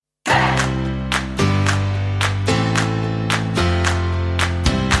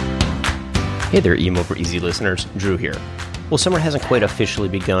Hey there, Emo Over Easy listeners. Drew here. Well, summer hasn't quite officially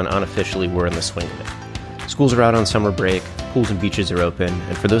begun. Unofficially, we're in the swing of it. Schools are out on summer break, pools and beaches are open,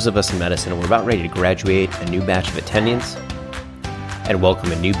 and for those of us in medicine, we're about ready to graduate a new batch of attendings and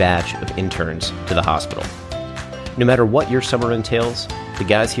welcome a new batch of interns to the hospital. No matter what your summer entails, the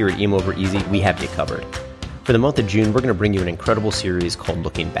guys here at Emo Over Easy, we have you covered. For the month of June, we're going to bring you an incredible series called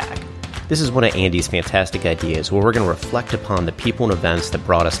Looking Back. This is one of Andy's fantastic ideas where we're going to reflect upon the people and events that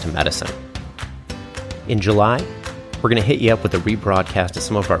brought us to medicine. In July, we're going to hit you up with a rebroadcast of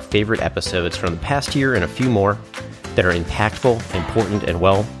some of our favorite episodes from the past year and a few more that are impactful, important, and,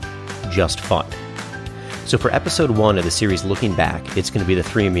 well, just fun. So for episode 1 of the series Looking Back, it's going to be the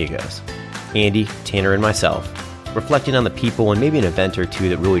three amigos, Andy, Tanner, and myself, reflecting on the people and maybe an event or two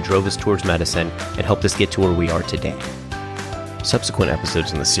that really drove us towards medicine and helped us get to where we are today. Subsequent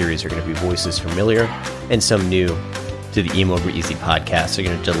episodes in the series are going to be voices familiar and some new to the Emo Over Easy podcast are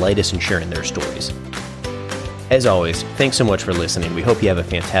going to delight us in sharing their stories. As always, thanks so much for listening. We hope you have a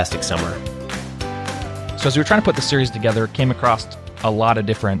fantastic summer. So as we were trying to put the series together, came across a lot of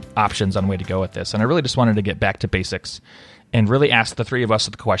different options on way to go with this. And I really just wanted to get back to basics and really ask the three of us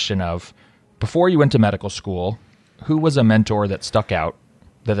the question of, before you went to medical school, who was a mentor that stuck out,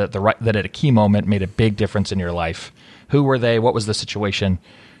 that at a key moment made a big difference in your life? Who were they? What was the situation?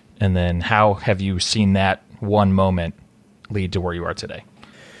 And then how have you seen that one moment lead to where you are today?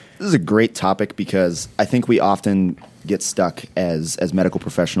 This is a great topic because I think we often get stuck as medical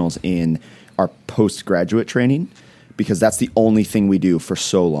professionals in our postgraduate training because that's the only thing we do for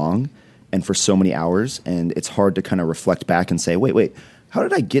so long and for so many hours. And it's hard to kind of reflect back and say, wait, how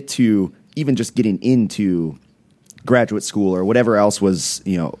did I get to even just getting into graduate school or whatever else was,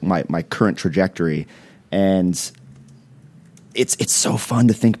 my current trajectory? And it's so fun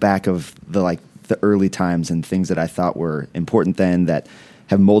to think back of the early times and things that I thought were important then that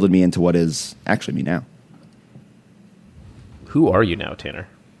have molded me into what is actually me now. Who are you now, Tanner?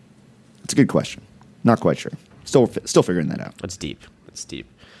 It's a good question. Not quite sure. Still figuring that out. It's deep.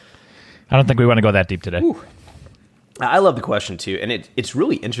 I don't think we want to go that deep today. Ooh. I love the question, too. And it's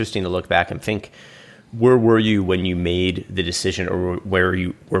really interesting to look back and think, where were you when you made the decision or where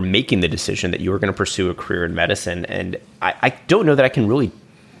you were making the decision that you were going to pursue a career in medicine? And I don't know that I can really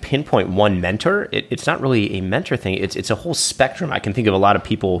pinpoint one mentor. It's not really a mentor thing. It's a whole spectrum. I can think of a lot of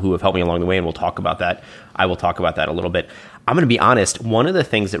people who have helped me along the way, and we'll talk about that. I will talk about that a little bit. I'm going to be honest. One of the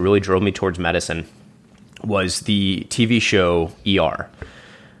things that really drove me towards medicine was the TV show ER.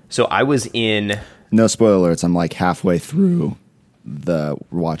 So I was in... No spoiler alerts. I'm like halfway through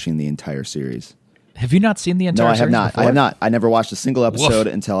watching the entire series. Have you not seen the entire series? No, I have not. Before? I have not. I never watched a single episode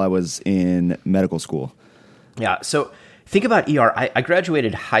until I was in medical school. Yeah, so think about ER. I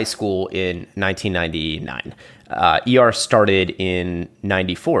graduated high school in 1999. ER started in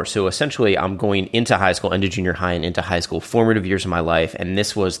 94. So essentially, I'm going into high school, into junior high, and into high school, formative years of my life. And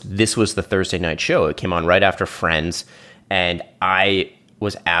this was the Thursday night show. It came on right after Friends, and I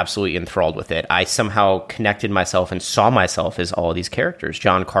was absolutely enthralled with it. I somehow connected myself and saw myself as all of these characters: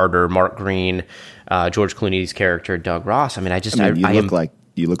 John Carter, Mark Green, George Clooney's character, Doug Ross. I mean,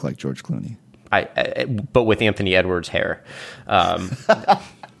 you look like George Clooney. But with Anthony Edwards' hair.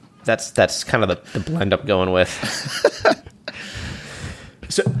 That's kind of the blend I'm going with.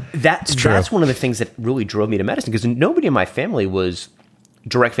 So that's one of the things that really drove me to medicine, because nobody in my family was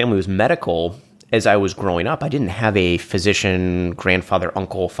medical as I was growing up. I didn't have a physician, grandfather,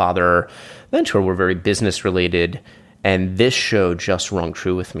 uncle, father, mentor. We're very business related. And this show just rung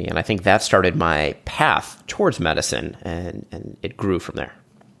true with me. And I think that started my path towards medicine, and it grew from there.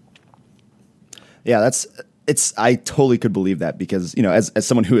 Yeah, I totally could believe that because, as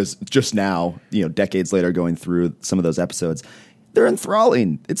someone who is just now, decades later going through some of those episodes, they're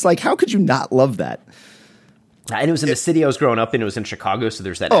enthralling. It's like, how could you not love that? And it was in the city I was growing up in. It was in Chicago, so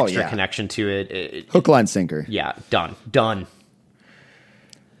there's that extra connection to it. Hook, line, sinker. Yeah, done.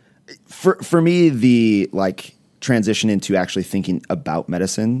 For me, the transition into actually thinking about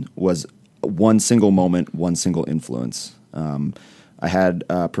medicine was one single moment, one single influence. I had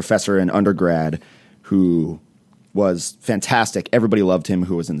a professor in undergrad who was fantastic. Everybody loved him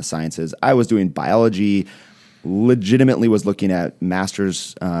who was in the sciences. I was doing biology, legitimately was looking at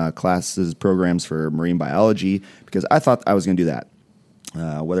master's classes, programs for marine biology, because I thought I was going to do that,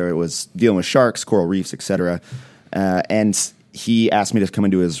 whether it was dealing with sharks, coral reefs, etc. And he asked me to come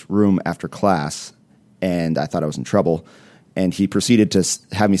into his room after class, and I thought I was in trouble. And he proceeded to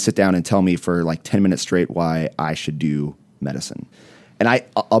have me sit down and tell me for 10 minutes straight why I should do medicine. And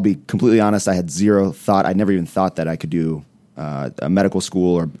I'll be completely honest, I had zero thought. I never even thought that I could do a medical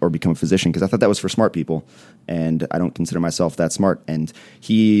school or become a physician, because I thought that was for smart people, and I don't consider myself that smart. And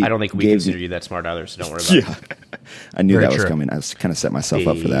I don't think we consider you that smart either, so don't worry about it. I knew Very that was true. coming. I was kind of set myself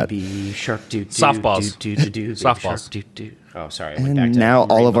up for that. Baby shark, Softballs. Softballs. Oh, sorry. I went back And to now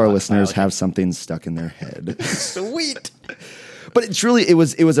all of our rainbow listeners biology. have something stuck in their head. Sweet. But it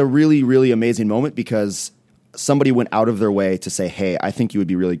was a really, really amazing moment, because somebody went out of their way to say, hey, I think you would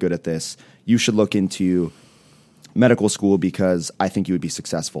be really good at this. You should look into medical school because I think you would be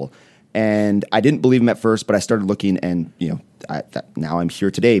successful. And I didn't believe him at first, but I started looking, and now I'm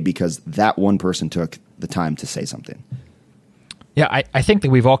here today because that one person took the time to say something. Yeah, I think that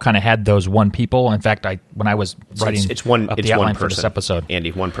we've all kind of had those one people. In fact, when I was writing it's one the outline person for this episode,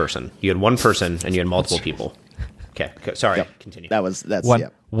 Andy, one person. You had one person and you had multiple people. Okay, sorry. Continue. That's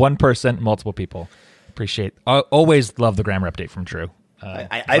one person, multiple people. Appreciate. Always love the grammar update from Drew.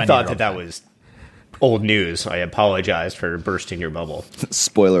 I thought that was old news. I apologize for bursting your bubble.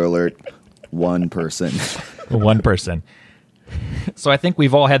 Spoiler alert, one person. One person. So I think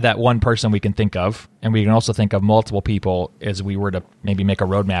we've all had that one person we can think of, and we can also think of multiple people as we were to maybe make a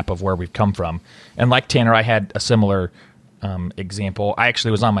roadmap of where we've come from. And like Tanner, I had a similar example. I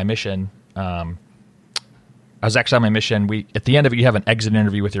actually was on my mission. I was actually on my mission. At the end of it, you have an exit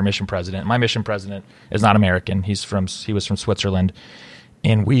interview with your mission president. My mission president is not American. He was from Switzerland.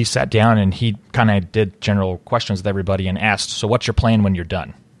 And we sat down, and he kind of did general questions with everybody and asked, so what's your plan when you're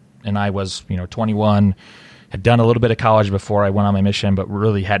done? And I was, 21, had done a little bit of college before I went on my mission, but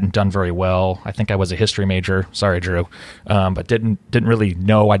really hadn't done very well. I think I was a history major. Sorry, Drew. But didn't really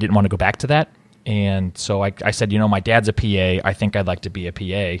know I didn't want to go back to that. And so I said, my dad's a PA. I think I'd like to be a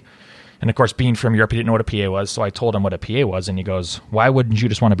PA. And of course, being from Europe, he didn't know what a PA was. So I told him what a PA was, and he goes, why wouldn't you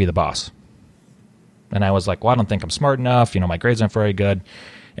just want to be the boss? And I was like, well, I don't think I'm smart enough. My grades aren't very good.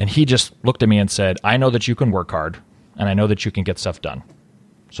 And he just looked at me and said, I know that you can work hard, and I know that you can get stuff done.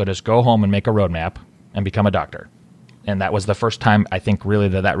 So just go home and make a roadmap and become a doctor. And that was the first time I think really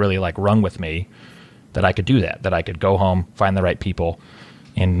that really like rung with me that I could do that I could go home, find the right people,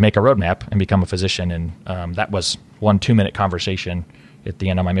 and make a roadmap and become a physician. And that was 1 2-minute conversation at the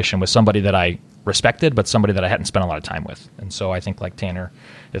end of my mission with somebody that I respected, but somebody that I hadn't spent a lot of time with. And so I think, like Tanner,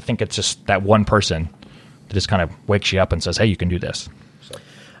 I think it's just that one person that just kind of wakes you up and says, hey, you can do this. So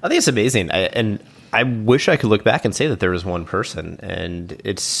I think it's amazing. I wish I could look back and say that there was one person, and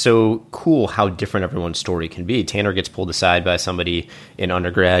it's so cool how different everyone's story can be. Tanner gets pulled aside by somebody in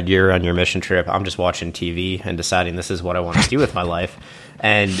undergrad. You're on your mission trip. I'm just watching TV and deciding this is what I want to do with my life.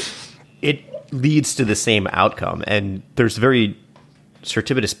 And it leads to the same outcome. And there's very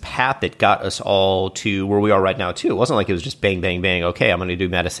circuitous path that got us all to where we are right now too. It wasn't like it was just bang, bang, bang. Okay, I'm going to do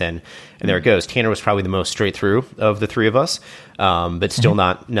medicine, and there it goes. Tanner was probably the most straight through of the three of us, but still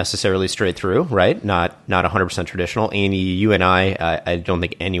not necessarily straight through, right? Not 100% traditional. Annie, you and I don't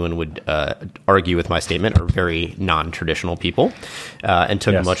think anyone would argue with my statement, are very non-traditional people, and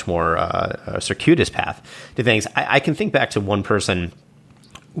took a much more circuitous path to things. I can think back to one person.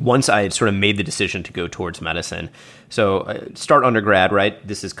 Once I had sort of made the decision to go towards medicine, so start undergrad, right?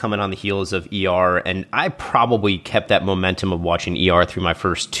 This is coming on the heels of ER, and I probably kept that momentum of watching ER through my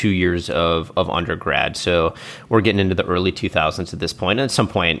first 2 years of undergrad. So we're getting into the early 2000s at this point. And at some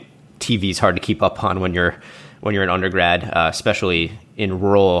point, TV is hard to keep up on when you're an undergrad, especially in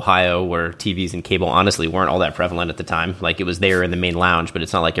rural Ohio, where TVs and cable honestly weren't all that prevalent at the time. Like, it was there in the main lounge, but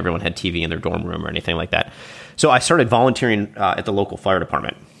it's not like everyone had TV in their dorm room or anything like that. So I started volunteering at the local fire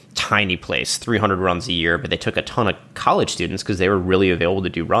department. Tiny place, 300 runs a year, but they took a ton of college students because they were really available to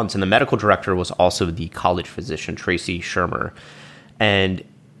do runs. And the medical director was also the college physician, Tracy Shermer. And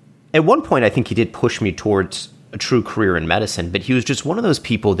at one point, I think he did push me towards a true career in medicine, but he was just one of those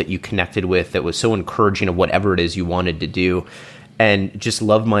people that you connected with that was so encouraging of whatever it is you wanted to do, and just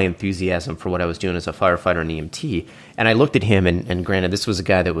loved my enthusiasm for what I was doing as a firefighter and EMT. And I looked at him, and granted, this was a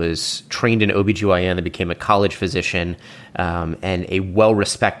guy that was trained in OBGYN, that became a college physician, and a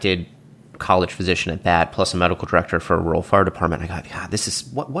well-respected college physician at that, plus a medical director for a rural fire department. I got, God, this is,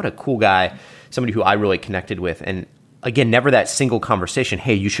 what a cool guy, somebody who I really connected with. And again, never that single conversation,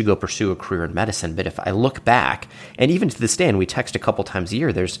 hey, you should go pursue a career in medicine. But if I look back, and even to this day, and we text a couple times a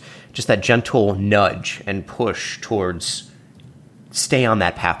year, there's just that gentle nudge and push towards stay on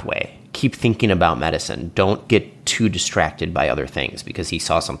that pathway. Keep thinking about medicine. Don't get too distracted by other things, because he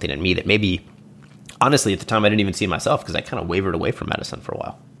saw something in me that maybe, honestly, at the time I didn't even see myself, because I kind of wavered away from medicine for a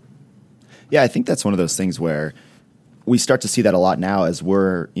while. Yeah, I think that's one of those things where we start to see that a lot now as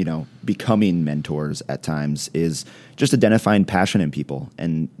we're, becoming mentors at times, is just identifying passion in people.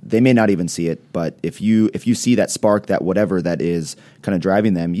 And they may not even see it, but if you see that spark, that whatever that is kind of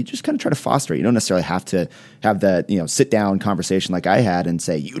driving them, you just kind of try to foster it. You don't necessarily have to have that, sit down conversation like I had and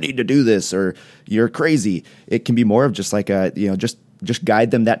say, you need to do this or you're crazy. It can be more of just like just guide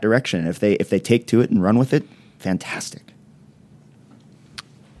them that direction. If they take to it and run with it, fantastic.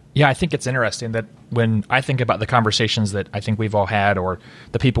 Yeah, I think it's interesting that when I think about the conversations that I think we've all had or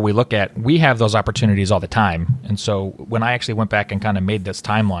the people we look at, we have those opportunities all the time. And so when I actually went back and kind of made this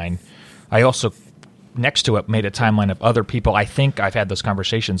timeline, I also, next to it, made a timeline of other people I think I've had those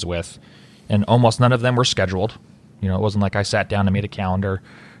conversations with, and almost none of them were scheduled. It wasn't like I sat down and made a calendar.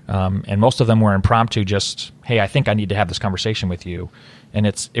 And most of them were impromptu, just, hey, I think I need to have this conversation with you. And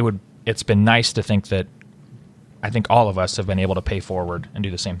it's been nice to think that I think all of us have been able to pay forward and do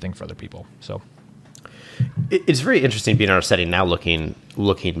the same thing for other people. So it's very interesting being in our setting now,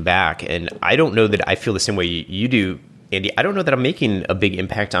 looking back. And I don't know that I feel the same way you do, Andy. I don't know that I'm making a big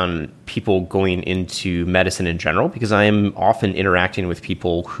impact on people going into medicine in general, because I am often interacting with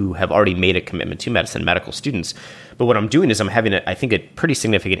people who have already made a commitment to medicine, medical students. But what I'm doing is I'm having, I think, a pretty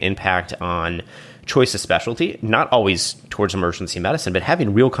significant impact on choice of specialty, not always towards emergency medicine, but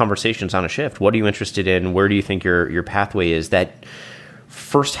having real conversations on a shift. What are you interested in? Where do you think your pathway is? That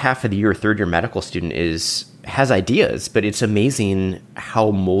first half of the year, third year medical student has ideas, but it's amazing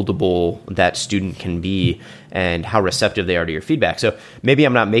how moldable that student can be and how receptive they are to your feedback. So maybe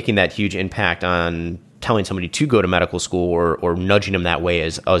I'm not making that huge impact on telling somebody to go to medical school or nudging them that way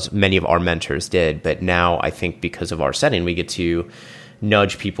as many of our mentors did. But now I think because of our setting, we get to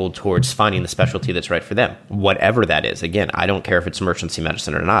nudge people towards finding the specialty that's right for them, whatever that is. Again, I don't care if it's emergency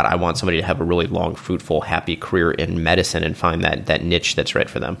medicine or not. I want somebody to have a really long, fruitful, happy career in medicine and find that niche that's right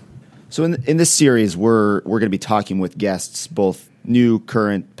for them. So in this series, we're going to be talking with guests, both new,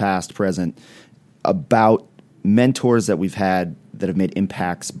 current, past, present, about mentors that we've had that have made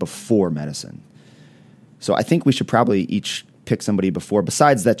impacts before medicine. So I think we should probably each pick somebody before,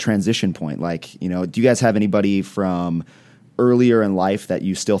 besides that transition point. Like, do you guys have anybody from earlier in life that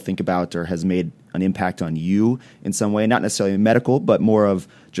you still think about or has made an impact on you in some way? Not necessarily medical, but more of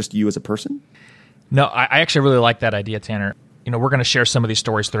just you as a person? No, I actually really like that idea, Tanner. We're going to share some of these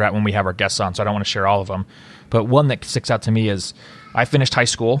stories throughout when we have our guests on, so I don't want to share all of them. But one that sticks out to me is I finished high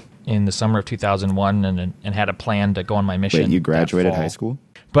school in the summer of 2001 and had a plan to go on my mission. Wait, you graduated high school?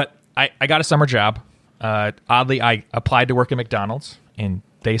 But I got a summer job. Oddly, I applied to work at McDonald's, and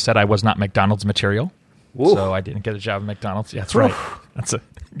they said I was not McDonald's material. Ooh. So I didn't get a job at McDonald's. Yeah, that's right.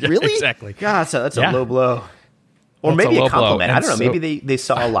 Really? Exactly. God, that's a low blow. Or maybe a compliment. I don't know. Maybe they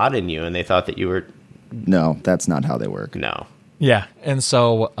saw a lot in you and they thought that you were... No, that's not how they work. No. Yeah. And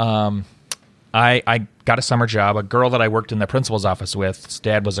so I got a summer job. A girl that I worked in the principal's office with, his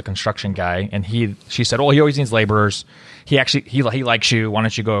dad was a construction guy, and she said, he always needs laborers. He likes you. Why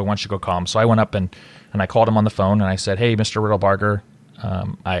don't you go call him? So I went up and I called him on the phone and I said, hey, Mr. Riddlebarger,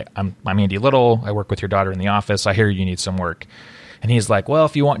 I'm Andy Little. I work with your daughter in the office. I hear you need some work. And he's like, well,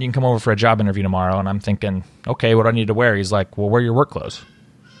 if you want, you can come over for a job interview tomorrow. And I'm thinking, okay, what do I need to wear? He's like, well, wear your work clothes.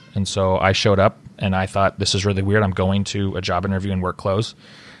 And so I showed up and I thought, this is really weird. I'm going to a job interview in work clothes.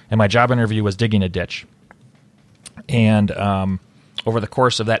 And my job interview was digging a ditch. And over the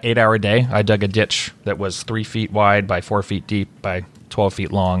course of that 8-hour day, I dug a ditch that was 3 feet wide by 4 feet deep by 12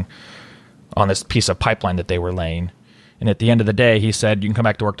 feet long on this piece of pipeline that they were laying. And at the end of the day, he said, you can come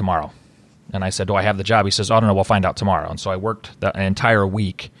back to work tomorrow. And I said, do I have the job? He says, I don't know, we'll find out tomorrow. And so I worked an entire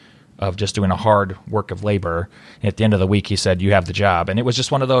week of just doing a hard work of labor. And at the end of the week, he said, you have the job. And it was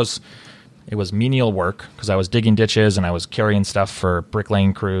just one of those, it was menial work because I was digging ditches and I was carrying stuff for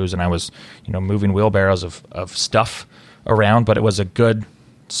bricklaying crews and I was, moving wheelbarrows of stuff around. But it was a good,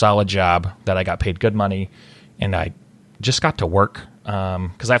 solid job that I got paid good money. And I just got to work.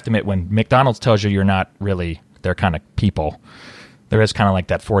 Because I have to admit, when McDonald's tells you you're not really their kind of people, there is kind of like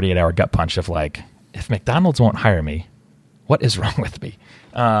that 48-hour gut punch of like, if McDonald's won't hire me, what is wrong with me?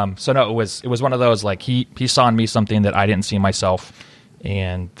 So no, it was one of those, like he saw in me something that I didn't see in myself.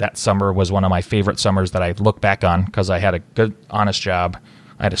 And that summer was one of my favorite summers that I look back on because I had a good, honest job.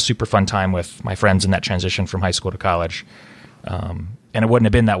 I had a super fun time with my friends in that transition from high school to college. And it wouldn't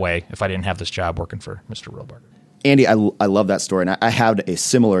have been that way if I didn't have this job working for Mr. Riddlebarger. Andy, I love that story, and I had a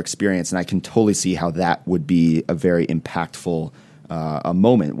similar experience, and I can totally see how that would be a very impactful a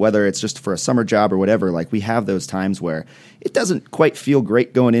moment, whether it's just for a summer job or whatever. Like, we have those times where it doesn't quite feel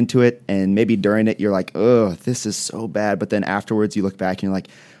great going into it, and maybe during it you're like, oh, this is so bad, but then afterwards you look back and you're like,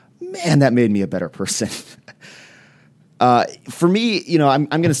 man, that made me a better person. For me, I'm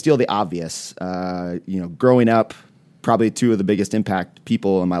going to steal the obvious. Growing up, probably two of the biggest impact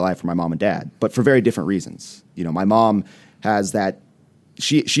people in my life are my mom and dad, but for very different reasons. You know, my mom has that.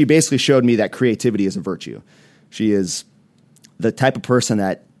 She basically showed me that creativity is a virtue. She is the type of person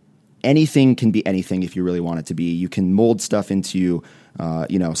that anything can be anything if you really want it to be. You can mold stuff into,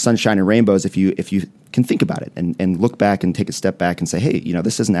 sunshine and rainbows if you can think about it and look back and take a step back and say, hey,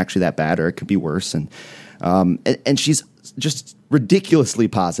 this isn't actually that bad, or it could be worse. And she's just ridiculously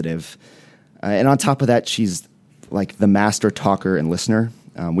positive. And on top of that, she's like the master talker and listener.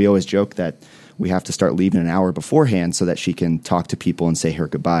 We always joke that we have to start leaving an hour beforehand so that she can talk to people and say her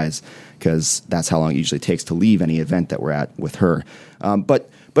goodbyes, because that's how long it usually takes to leave any event that we're at with her.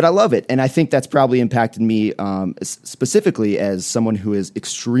 But I love it, and I think that's probably impacted me specifically as someone who is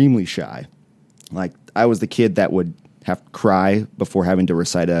extremely shy. Like, I was the kid that would have to cry before having to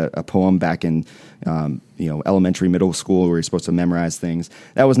recite a poem back in elementary, middle school, where you're supposed to memorize things.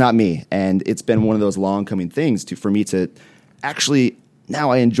 That was not me, and it's been one of those long coming things for me to actually.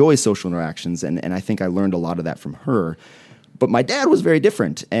 Now I enjoy social interactions, and I think I learned a lot of that from her. But my dad was very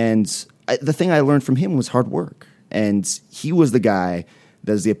different, and the thing I learned from him was hard work. And he was the guy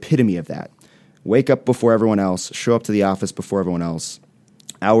that is the epitome of that. Wake up before everyone else, show up to the office before everyone else,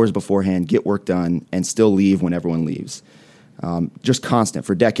 hours beforehand, get work done, and still leave when everyone leaves. Just constant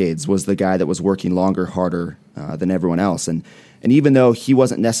for decades, was the guy that was working longer, harder than everyone else. And even though he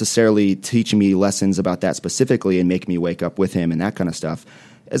wasn't necessarily teaching me lessons about that specifically and making me wake up with him and that kind of stuff,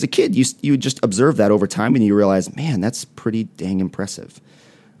 as a kid, you just observe that over time and you realize, man, that's pretty dang impressive.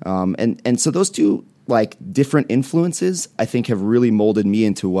 And so those two different influences, I think, have really molded me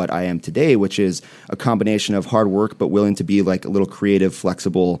into what I am today, which is a combination of hard work but willing to be like a little creative,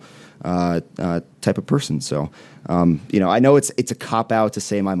 flexible type of person. So, I know it's a cop out to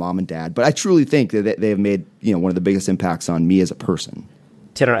say my mom and dad, but I truly think that they have made one of the biggest impacts on me as a person.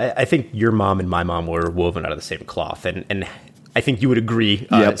 Tanner, I think your mom and my mom were woven out of the same cloth, and I think you would agree,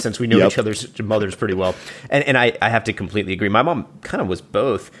 since we know each other's mothers pretty well. And I have to completely agree. My mom kind of was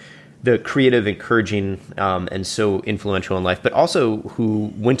both the creative, encouraging, and so influential in life, but also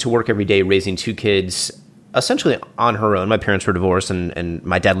who went to work every day raising two kids essentially on her own. My parents were divorced, and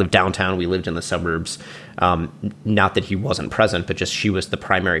my dad lived downtown. We lived in the suburbs. Not that he wasn't present, but just she was the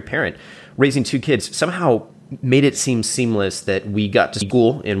primary parent. Raising two kids somehow made it seem seamless that we got to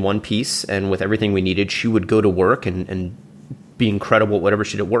school in one piece, and with everything we needed, she would go to work and be incredible at whatever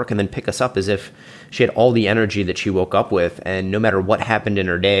she did at work, and then pick us up as if she had all the energy that she woke up with, and no matter what happened in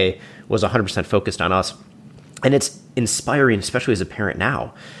her day, was 100% focused on us. And it's inspiring, especially as a parent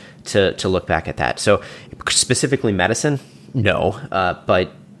now, to look back at that. So specifically medicine, no,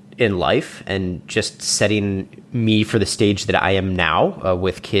 but in life and just setting me for the stage that I am now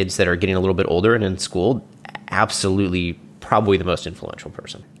with kids that are getting a little bit older and in school, absolutely probably the most influential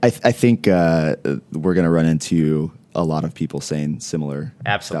person. I think we're going to run into a lot of people saying similar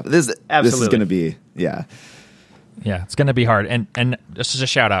stuff. This is going to be, yeah, it's going to be hard. And just as a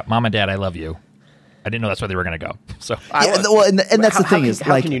shout out, Mom and Dad, I love you. I didn't know that's where they were going to go. So, and that's the thing is,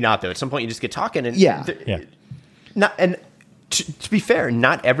 how can you not though? At some point, you just get talking, and to be fair,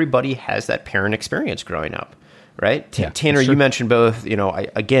 not everybody has that parent experience growing up, right? Tanner, you mentioned both.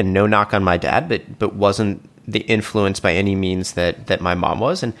 Again, no knock on my dad, but wasn't the influence by any means that my mom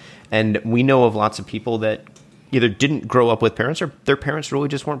was, and we know of lots of people that either didn't grow up with parents or their parents really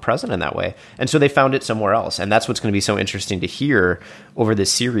just weren't present in that way. And so they found it somewhere else. And that's what's going to be so interesting to hear over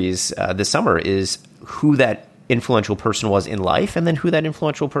this series this summer is who that influential person was in life and then who that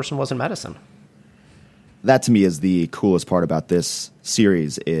influential person was in medicine. That to me is the coolest part about this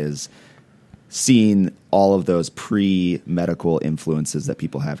series is seeing all of those pre-medical influences that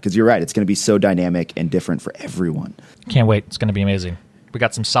people have. Because you're right, it's going to be so dynamic and different for everyone. Can't wait. It's going to be amazing. We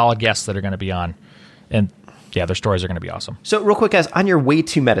got some solid guests that are going to be on. And yeah, their stories are going to be awesome. So real quick, guys, on your way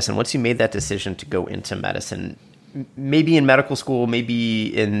to medicine, once you made that decision to go into medicine, maybe in medical school, maybe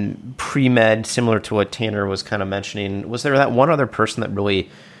in pre-med, similar to what Tanner was kind of mentioning, was there that one other person that really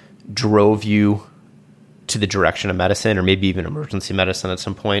drove you to the direction of medicine or maybe even emergency medicine at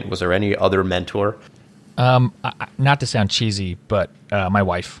some point? Was there any other mentor? Not to sound cheesy, but my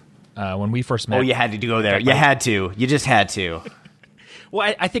wife. When we first met... Oh, you had to go there. You had to. You just had to.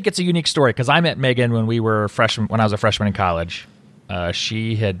 Well, I think it's a unique story because I met Megan when we were when I was a freshman in college.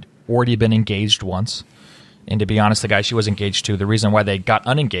 She had already been engaged once. And to be honest, the guy she was engaged to, the reason why they got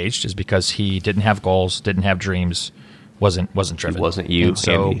unengaged is because he didn't have goals, didn't have dreams, wasn't driven. It wasn't you, and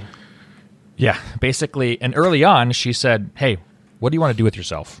so, Andy. Yeah, basically. And early on, she said, "Hey, what do you want to do with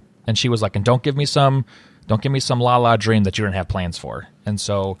yourself?" And she was like, "And don't give me some la dream that you don't have plans for." And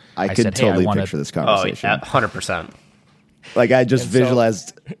so I could said, totally hey, picture this conversation. Oh, 100%. Like I just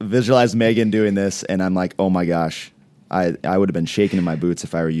visualized Megan doing this, and I'm like, oh my gosh, I would have been shaking in my boots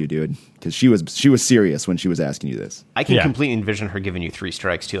if I were you, dude, because she was serious when she was asking you this. I can completely envision her giving you 3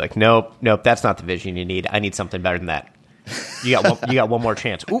 strikes too. Like, nope, that's not the vision you need. I need something better than that. You got one more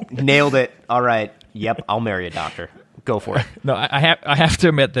chance. Ooh, nailed it. All right. Yep, I'll marry a doctor. Go for it. No, I have to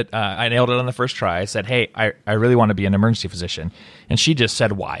admit that I nailed it on the first try. I said, hey, I really want to be an emergency physician. And she just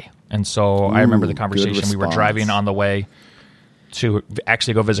said, why? And so I remember the conversation. We were driving on the way to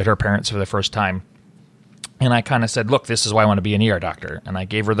actually go visit her parents for the first time. And I kind of said, look, this is why I want to be an ER doctor. And I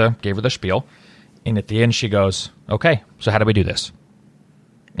gave her the spiel. And at the end, she goes, okay, so how do we do this?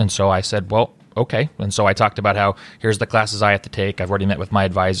 And so I said, well, okay. And so I talked about how here's the classes I have to take. I've already met with my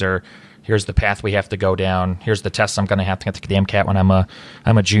advisor. Here's the path we have to go down. Here's the tests I'm going to have to take the MCAT when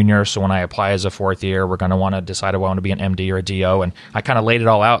I'm a junior. So when I apply as a 4th year, we're going to want to decide if I want to be an MD or a DO. And I kind of laid it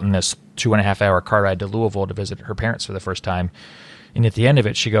all out in this 2.5-hour car ride to Louisville to visit her parents for the first time. And at the end of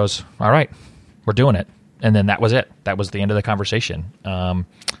it, she goes, all right, we're doing it. And then that was it. That was the end of the conversation.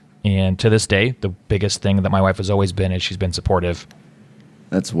 And to this day, the biggest thing that my wife has always been is she's been supportive.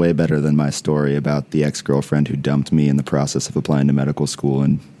 That's way better than my story about the ex-girlfriend who dumped me in the process of applying to medical school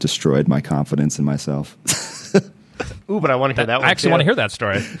and destroyed my confidence in myself. Ooh, but I want to hear that one. I actually want to hear that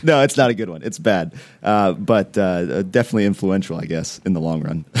story. No, it's not a good one. It's bad. But definitely influential, I guess, in the long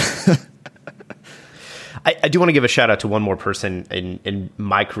run. I do want to give a shout out to one more person in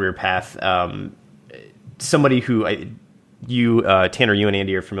my career path. Somebody who Tanner, you and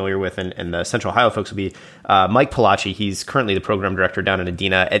Andy are familiar with, and the Central Ohio folks will be Mike Palacci. He's currently the program director down in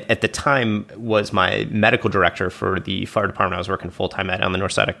Adena. At the time, was my medical director for the fire department I was working full-time at on the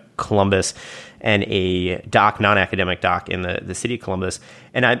north side of Columbus, and a non-academic doc in the city of Columbus.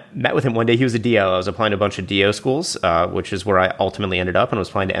 And I met with him one day. He was a DO. I was applying to a bunch of DO schools, which is where I ultimately ended up, and was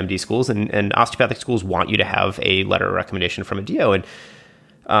applying to MD schools. And osteopathic schools want you to have a letter of recommendation from a DO.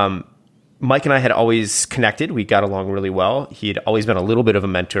 And Mike and I had always connected. We got along really well. He had always been a little bit of a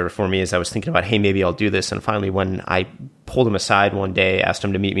mentor for me as I was thinking about, hey, maybe I'll do this. And finally, when I pulled him aside one day, asked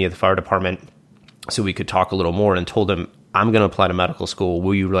him to meet me at the fire department so we could talk a little more, and told him, I'm going to apply to medical school.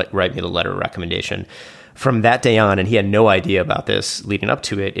 Will you write me the letter of recommendation? From that day on, and he had no idea about this leading up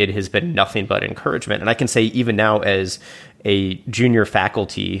to it, it has been nothing but encouragement. And I can say even now as a junior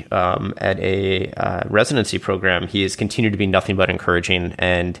faculty at a residency program, he has continued to be nothing but encouraging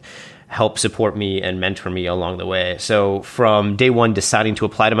and help support me and mentor me along the way. So from day one, deciding to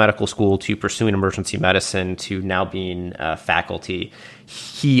apply to medical school, to pursuing emergency medicine, to now being faculty,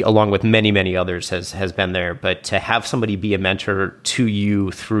 he, along with many, many others, has been there. But to have somebody be a mentor to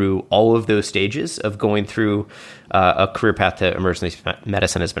you through all of those stages of going through a career path to emergency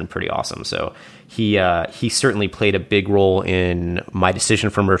medicine has been pretty awesome. So he certainly played a big role in my decision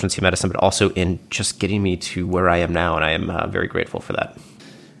for emergency medicine, but also in just getting me to where I am now. And I am very grateful for that.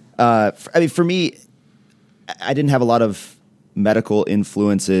 For me, I didn't have a lot of medical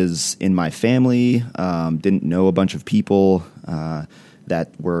influences in my family. Didn't know a bunch of people that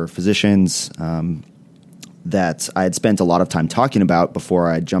were physicians that I had spent a lot of time talking about before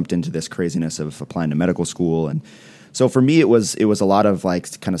I jumped into this craziness of applying to medical school. And so for me, it was a lot of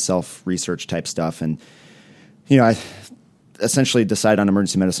like kind of self-research type stuff. And, I essentially decided on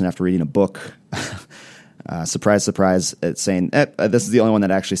emergency medicine after reading a book. Surprise, surprise, it's saying, this is the only one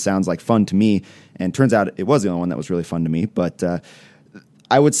that actually sounds like fun to me. And turns out it was the only one that was really fun to me. But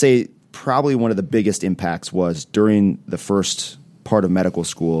I would say probably one of the biggest impacts was during the first part of medical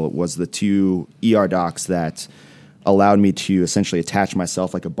school was the 2 ER docs that allowed me to essentially attach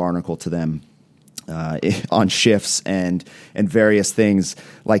myself like a barnacle to them on shifts and various things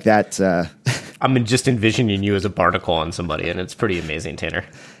like that. I'm just envisioning you as a barnacle on somebody, and it's pretty amazing, Tanner.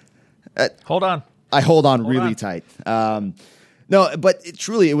 Hold on. I hold on really tight. No, but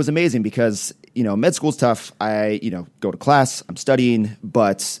it was amazing because, med school's tough. I, go to class, I'm studying,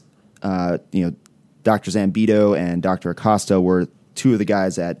 but, Dr. Zambito and Dr. Acosta were 2 of the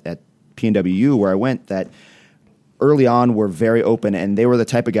guys at PNWU where I went that early on were very open, and they were the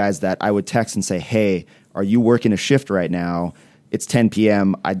type of guys that I would text and say, hey, are you working a shift right now? It's 10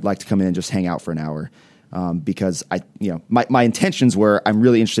 p.m. I'd like to come in and just hang out for an hour. Because my intentions were I'm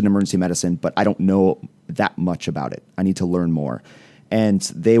really interested in emergency medicine, but I don't know that much about it. I need to learn more. And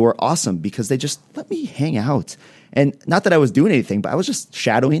they were awesome because they just let me hang out. And not that I was doing anything, but I was just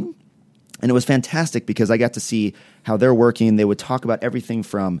shadowing. And it was fantastic because I got to see how they're working. They would talk about everything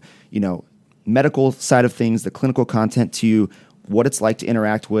from, medical side of things, the clinical content, to what it's like to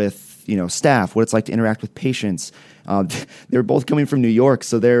interact with, staff, what it's like to interact with patients. They were both coming from New York,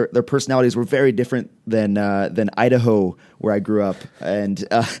 so their personalities were very different than Idaho, where I grew up, and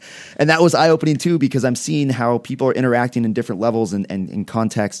that was eye opening too because I'm seeing how people are interacting in different levels and in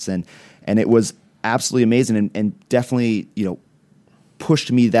contexts, and it was absolutely amazing, and definitely,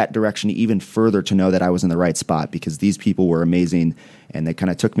 pushed me that direction even further to know that I was in the right spot, because these people were amazing, and they kind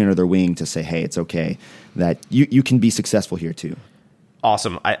of took me under their wing to say, hey, it's okay, that you can be successful here too.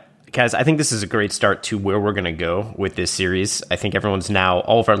 Awesome. Guys, I think this is a great start to where we're going to go with this series. I think everyone's now,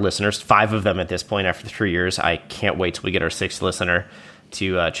 all of our listeners, 5 of them at this point after 3 years. I can't wait till we get our 6th listener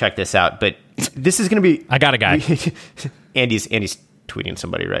to check this out. But this is going to be... I got a guy. Andy's tweeting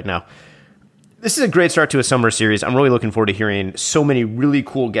somebody right now. This is a great start to a summer series. I'm really looking forward to hearing so many really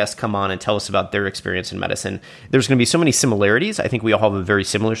cool guests come on and tell us about their experience in medicine. There's going to be so many similarities. I think we all have a very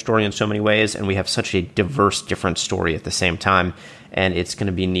similar story in so many ways, and we have such a diverse, different story at the same time, and it's going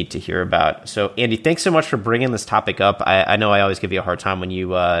to be neat to hear about. So, Andy, thanks so much for bringing this topic up. I know I always give you a hard time when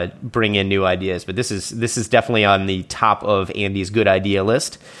you bring in new ideas, but this is definitely on the top of Andy's good idea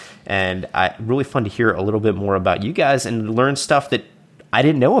list, and really fun to hear a little bit more about you guys and learn stuff that I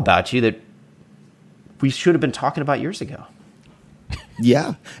didn't know about you that we should have been talking about years ago.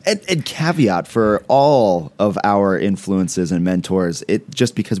 Yeah. And caveat for all of our influences and mentors,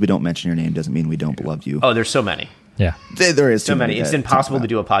 just because we don't mention your name doesn't mean we don't love you. Oh, there's so many. Yeah. There is so many. It's impossible to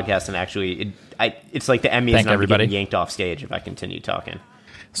do a podcast and actually, it's like the Emmys and I'm getting yanked off stage if I continue talking.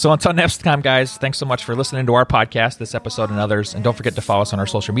 So until next time, guys, thanks so much for listening to our podcast, this episode and others. And don't forget to follow us on our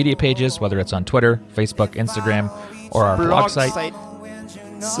social media pages, whether it's on Twitter, Facebook, Instagram, or our blog site.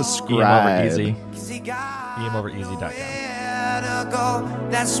 Subscribe.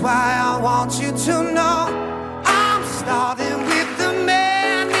 EMovereasy.com. That's why I want you to know I'm starting with the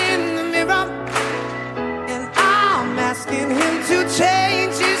man in the mirror, and I'm asking him to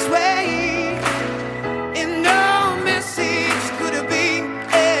change his way. And no message could have been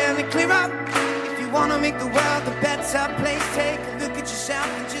any clearer. If you want to make the world a better place, take a look at yourself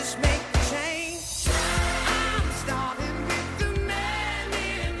and just make the change. I'm starting with the man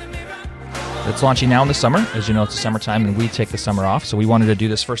in the mirror. It's launching now in the summer. As you know, it's the summertime, and we take the summer off. So we wanted to do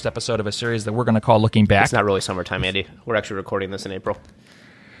this first episode of a series that we're going to call Looking Back. It's not really summertime, Andy. We're actually recording this in April.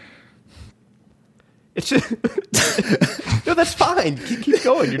 It's just... No, that's fine. Keep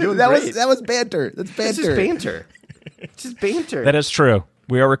going. You're doing great. That was banter. That's banter. It's just banter. It's just banter. That is true.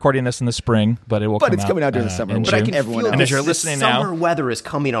 We are recording this in the spring, but it's coming out during the summer. in But June. I can everyone feel else. And as you're this listening summer now, weather is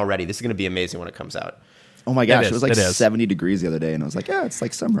coming already. This is going to be amazing when it comes out. Oh my gosh, It it is, was like it is. 70 degrees the other day, and I was like, yeah, it's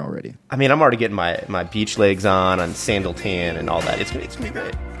like summer already. I mean, I'm already getting my beach legs on sandal tan and all that. It's gonna be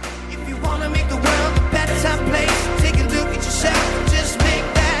great. If you want to make the world